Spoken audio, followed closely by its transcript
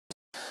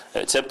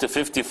Chapter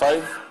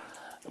 55,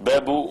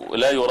 Babu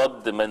la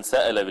yurad man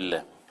sa'ala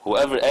billah.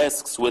 Whoever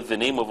asks with the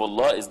name of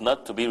Allah is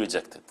not to be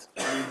rejected.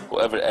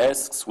 Whoever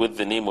asks with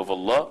the name of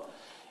Allah,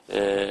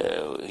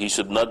 he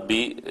should not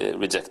be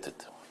rejected,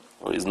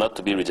 or is not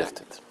to be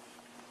rejected.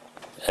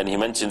 And he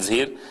mentions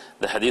here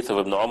the hadith of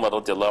Ibn Umar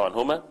رضي الله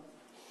عنهما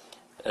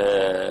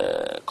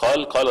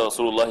قال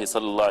رسول الله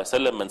صلى الله عليه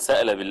وسلم من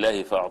سأل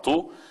بالله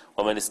فأعطوه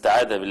ومن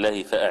استعاذ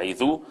بالله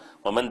فأعيذوه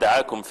ومن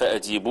دعاكم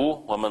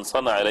فأجيبوه ومن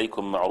صنع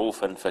عليكم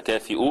معروفا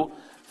فكافئوه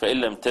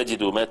فإن لم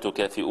تجدوا ما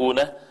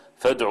تكافئونه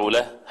فادعوا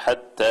له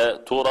حتى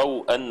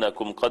تروا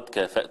أنكم قد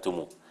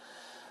كافأتموه.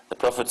 The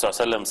Prophet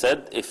ﷺ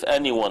said, if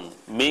anyone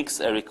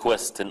makes a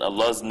request in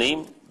Allah's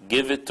name,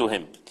 give it to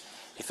him.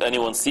 If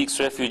anyone seeks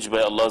refuge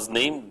by Allah's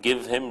name,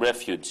 give him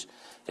refuge.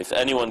 If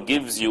anyone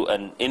gives you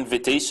an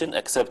invitation,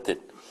 accept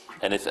it.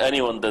 And if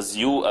anyone does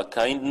you a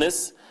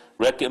kindness,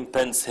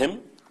 recompense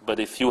him. But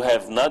if you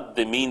have not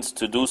the means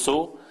to do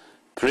so,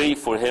 pray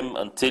for him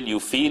until you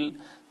feel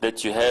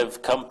that you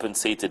have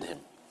compensated him.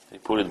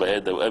 Reported by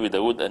Abi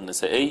Dawood and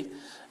Nasa'i,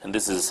 and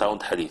this is a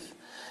sound hadith.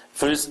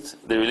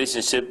 First, the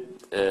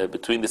relationship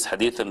between this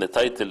hadith and the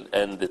title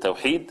and the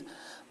Tawhid,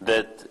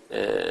 that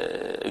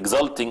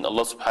exalting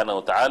Allah subhanahu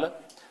wa ta'ala,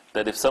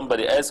 that if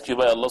somebody asks you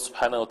by Allah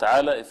subhanahu wa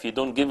ta'ala, if you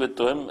don't give it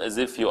to him, as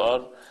if you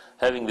are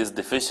having this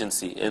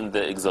deficiency in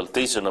the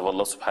exaltation of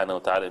Allah subhanahu wa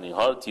ta'ala in your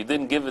heart. You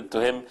didn't give it to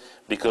him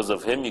because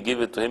of him, you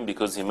give it to him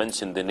because he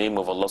mentioned the name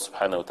of Allah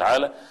subhanahu wa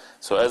ta'ala.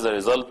 So as a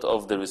result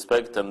of the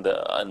respect and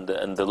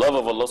the love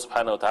of Allah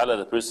subhanahu wa ta'ala,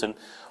 the person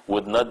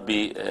would not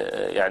be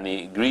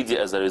greedy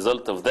as a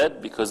result of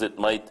that, because it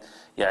might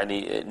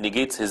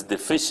negate his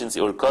deficiency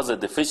or cause a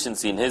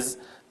deficiency in his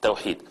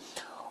tawheed.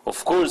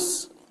 Of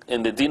course,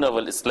 in the deen of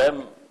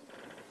Islam,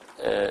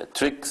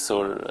 tricks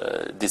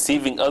or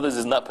deceiving others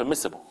is not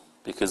permissible,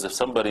 because if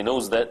somebody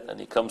knows that and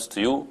he comes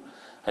to you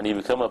and he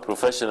become a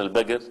professional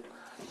beggar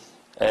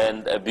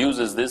and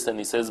abuses this and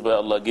he says, by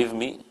Allah, give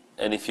me,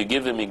 and if you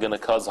give him, you're going to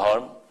cause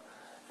harm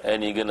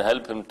and you're going to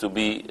help him to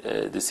be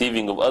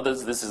deceiving of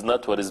others, this is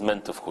not what is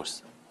meant, of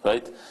course,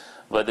 right?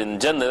 But in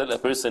general, a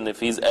person, if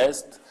he's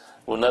asked,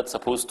 we're not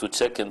supposed to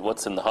check in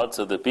what's in the hearts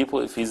of the people.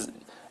 If he's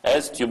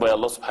asked you by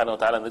Allah subhanahu wa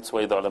ta'ala, and that's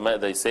why the ulama,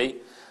 they say,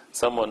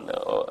 someone,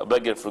 a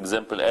beggar for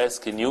example,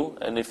 asking you,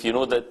 and if you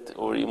know that,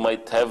 or you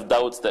might have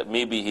doubts that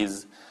maybe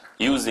he's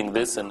using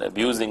this and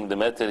abusing the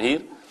matter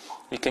here,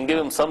 you can give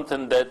him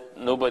something that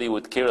nobody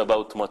would care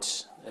about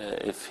much,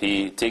 if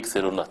he takes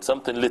it or not.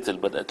 Something little,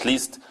 but at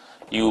least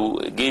you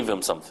gave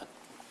him something.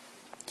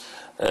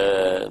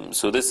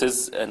 So this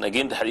is, and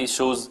again the hadith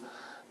shows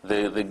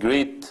the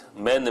great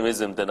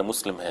mannerism that a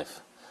Muslim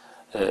have.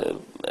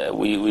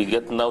 We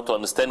get now to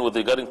understand with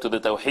regarding to the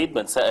Tawheed,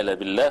 man sa'ala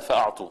billah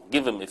fa'a'tu.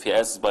 Give him if he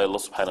asks by Allah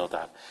subhanahu wa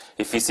ta'ala.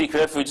 If he seek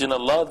refuge in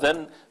Allah,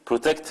 then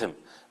protect him,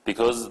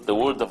 because the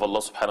word of Allah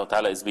subhanahu wa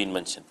ta'ala is being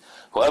mentioned.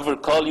 Whoever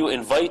call you,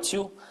 invite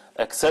you,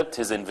 accept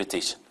his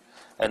invitation.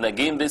 And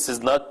again, this is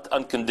not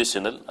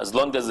unconditional, as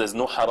long as there's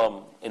no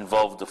haram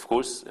involved, of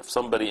course. If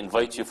somebody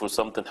invites you for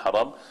something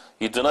haram,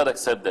 you do not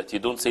accept that. You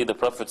don't say the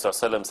Prophet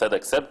ﷺ said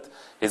accept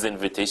his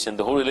invitation.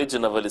 The whole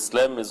religion of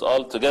Islam is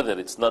all together.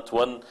 It's not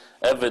one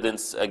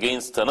evidence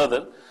against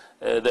another.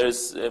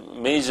 There's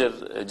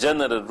major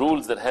general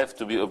rules that have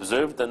to be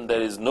observed, and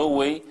there is no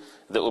way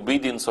the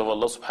obedience of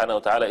Allah subhanahu wa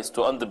ta'ala is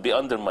to be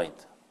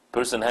undermined.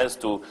 Person has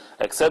to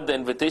accept the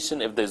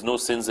invitation if there's no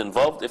sins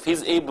involved. If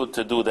he's able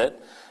to do that,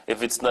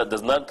 if it's not,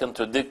 does not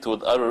contradict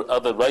with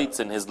other rights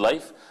in his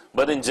life,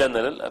 but in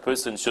general, a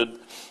person should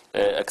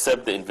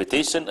accept the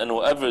invitation. And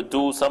whoever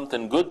do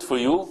something good for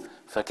you,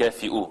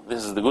 فَكَافِئُوا.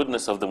 This is the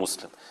goodness of the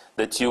Muslim,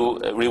 that you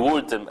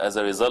reward him as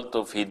a result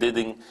of he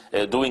doing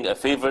a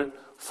favor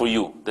for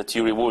you, that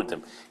you reward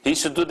him. He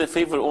should do the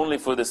favor only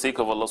for the sake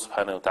of Allah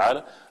subhanahu wa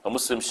ta'ala. A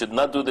Muslim should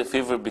not do the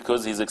favor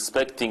because he's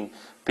expecting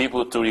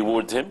people to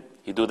reward him.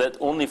 He do that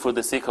only for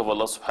the sake of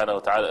Allah subhanahu wa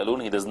ta'ala alone.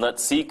 He does not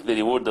seek the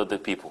reward of the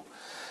people.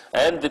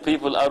 And the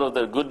people, out of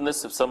their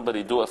goodness, if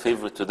somebody do a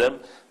favor to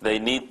them, they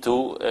need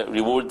to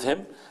reward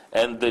him.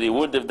 And the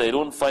reward, if they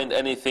don't find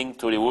anything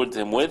to reward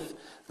him with,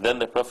 then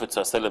the Prophet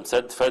ﷺ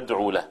said,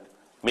 فَادْعُوا لَهُ.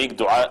 Make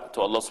dua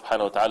to Allah subhanahu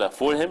wa ta'ala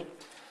for him,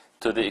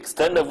 to the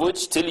extent of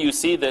which, till you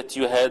see that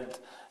you had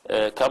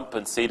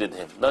compensated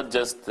him. Not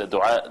just the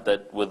dua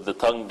that with the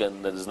tongue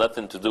and there is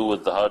nothing to do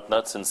with the heart,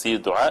 not sincere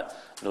dua.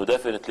 No,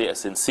 definitely a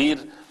sincere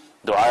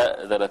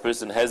dua, that a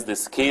person has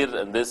this care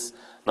and this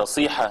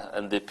nasiha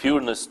and the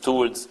pureness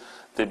towards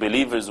the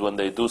believers when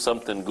they do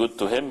something good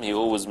to him. He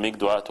always make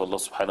dua to Allah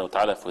subhanahu wa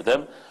ta'ala for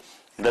them.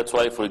 That's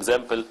why, for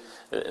example,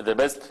 the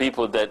best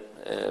people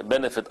that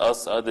benefit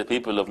us are the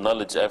people of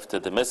knowledge after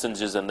the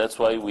messengers, and that's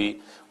why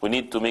we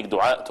need to make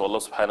dua to Allah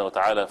subhanahu wa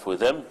ta'ala for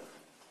them,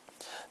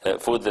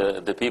 for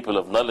the people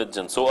of knowledge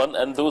and so on,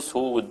 and those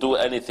who would do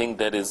anything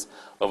that is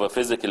of a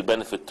physical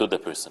benefit to the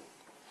person.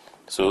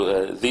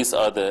 So these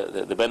are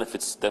the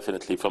benefits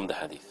definitely from the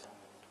hadith.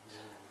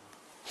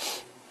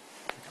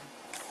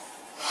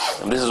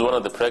 And this is one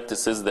of the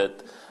practices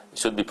that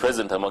should be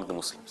present among the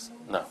Muslims.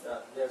 Now,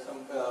 there are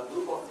some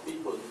group of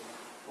people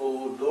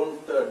who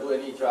don't do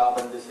any job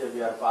and they say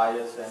we are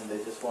pious and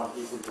they just want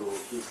people to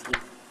keep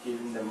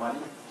giving them money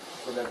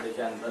so that they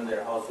can run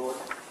their household.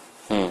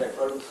 Is that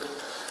what you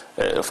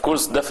say? Of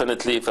course,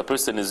 definitely, if a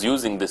person is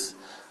using this,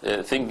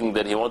 thinking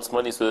that he wants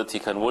money so that he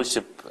can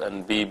worship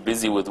and be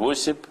busy with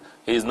worship,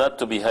 he is not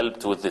to be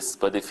helped with this.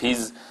 But if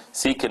he's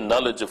seeking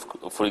knowledge of,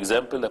 for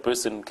example,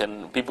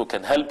 people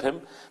can help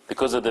him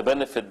because of the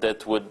benefit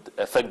that would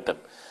affect them.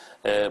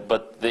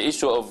 But the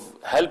issue of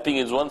helping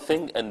is one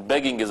thing and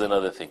begging is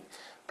another thing.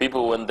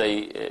 People, when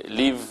they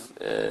leave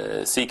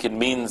seeking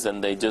means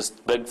and they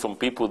just beg from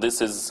people,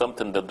 this is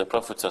something that the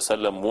Prophet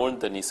ﷺ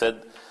warned, and he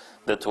said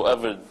that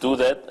whoever do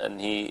that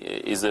and he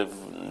is of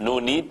no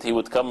need, he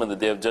would come on the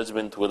Day of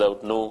Judgment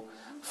without no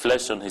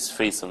flesh on his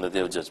face on the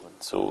Day of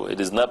Judgment. So it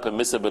is not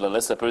permissible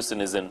unless a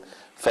person is in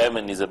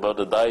famine, is about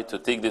to die, to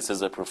take this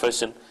as a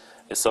profession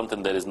is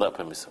something that is not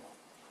permissible.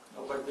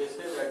 No, but they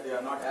say that they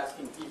are not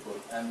asking people,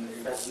 and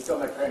it has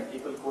become a trend.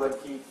 People go and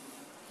keep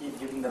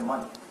giving them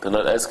money. They're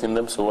not asking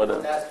them, so what? They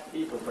don't ask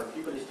people, but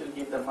people still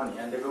give them money,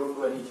 and they don't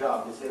do any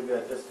job. They say we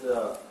are just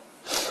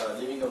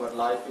living our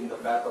life in the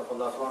path of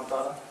Allah subhanahu wa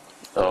ta'ala.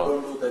 They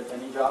don't do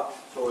any job,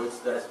 so it's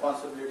the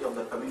responsibility of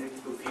the community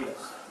to feed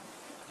us.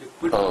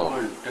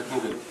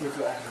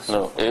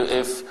 No,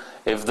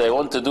 if they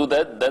want to do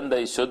that, then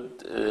they should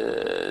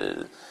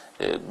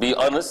be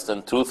honest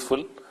and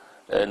truthful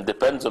and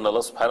depend on Allah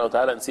subhanahu wa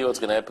ta'ala and see what's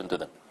going to happen to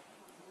them,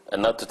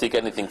 and not to take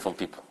anything from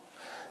people.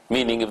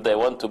 Meaning, if they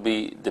want to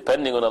be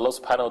depending on Allah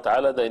subhanahu wa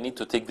ta'ala, they need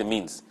to take the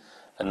means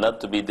and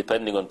not to be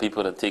depending on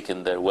people and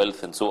taking their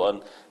wealth and so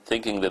on,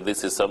 thinking that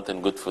this is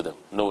something good for them.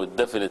 No,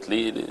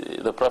 definitely,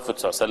 the Prophet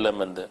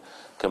ﷺ and the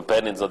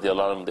companions of the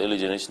early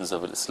generations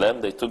of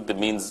Islam, they took the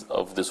means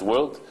of this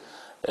world.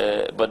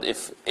 But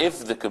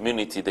if the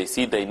community, they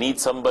see they need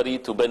somebody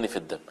to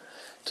benefit them,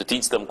 to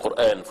teach them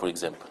Quran, for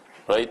example,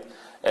 right?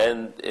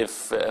 And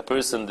if a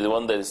person, the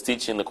one that is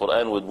teaching the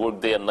Quran, would work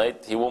day and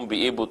night, he won't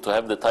be able to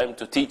have the time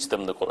to teach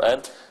them the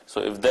Quran.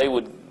 So if they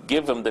would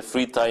give him the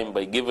free time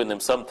by giving him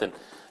something,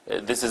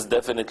 this is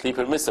definitely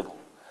permissible.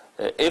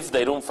 If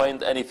they don't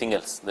find anything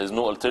else, there's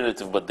no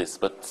alternative but this.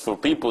 But for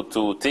people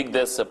to take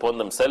this upon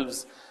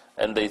themselves,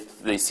 and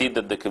they see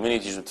that the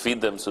community should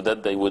feed them so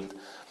that they would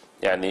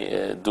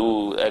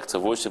do acts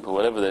of worship or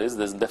whatever there is,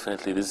 there's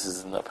definitely, this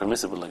is not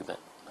permissible like that.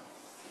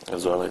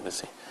 That's all I like to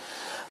say.